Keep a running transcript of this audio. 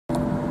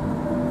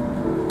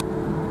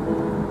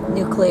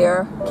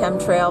nuclear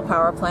chemtrail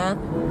power plant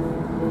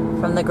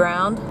from the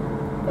ground.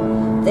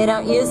 They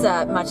don't use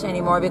that much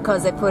anymore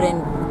because they put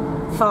in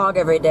fog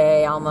every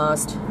day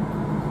almost.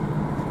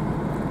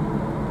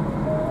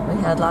 We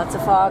had lots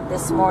of fog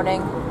this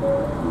morning.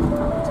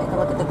 Take a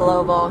look at the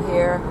global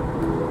here.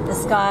 The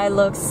sky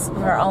looks,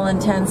 for all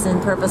intents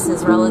and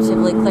purposes,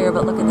 relatively clear,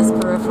 but look at this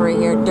periphery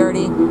here,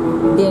 dirty,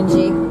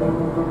 dingy.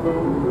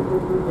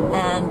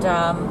 And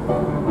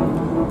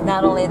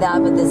not only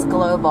that, but this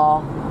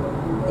global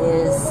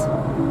is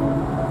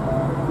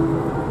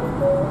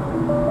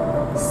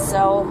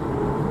so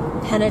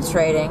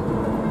penetrating.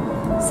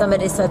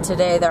 Somebody said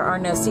today there are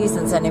no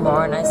seasons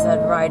anymore, and I said,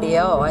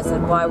 rightio. I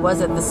said, why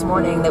was it this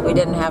morning that we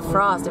didn't have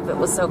frost if it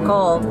was so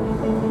cold?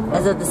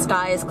 I said, the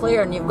sky is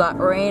clear and you've got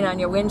rain on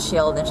your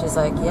windshield. And she's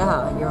like,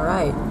 yeah, you're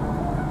right.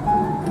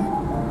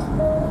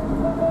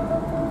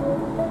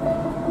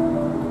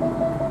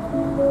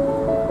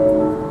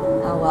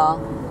 Oh well.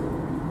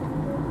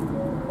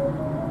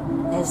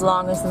 As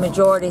long as the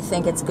majority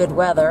think it's good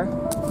weather,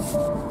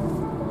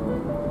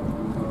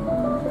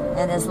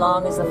 and as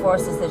long as the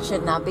forces that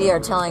should not be are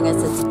telling us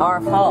it's our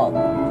fault.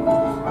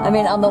 I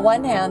mean, on the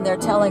one hand, they're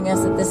telling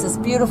us that this is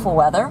beautiful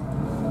weather,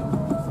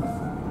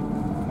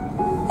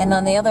 and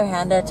on the other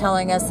hand, they're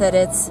telling us that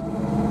it's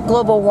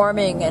global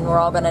warming and we're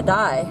all going to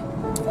die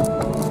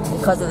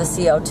because of the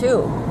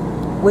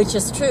CO2, which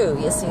is true.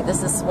 You see,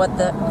 this is what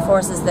the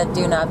forces that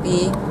do not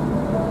be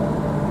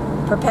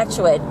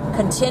perpetuate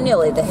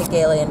continually the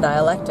Hegelian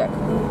dialectic.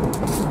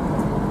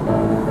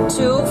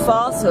 Two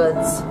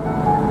falsehoods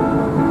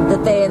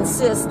that they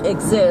insist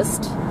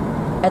exist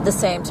at the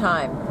same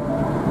time.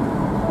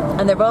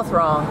 And they're both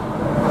wrong.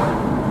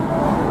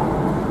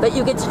 But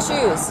you get to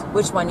choose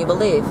which one you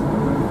believe.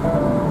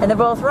 And they're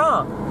both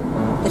wrong.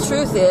 The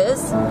truth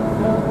is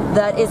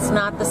that it's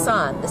not the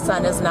sun. The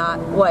sun is not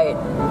white.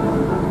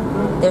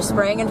 They're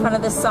spraying in front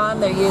of the sun.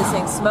 They're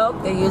using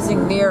smoke. They're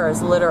using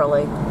mirrors,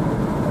 literally.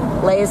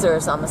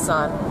 Lasers on the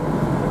sun.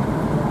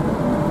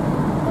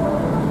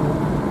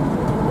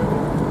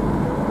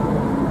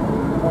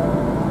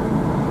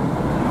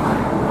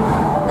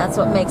 That's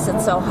what makes it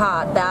so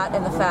hot. That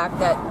and the fact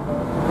that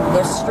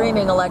they're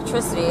streaming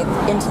electricity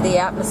into the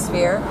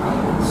atmosphere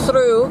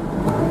through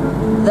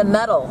the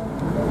metal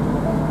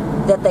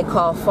that they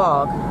call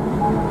fog.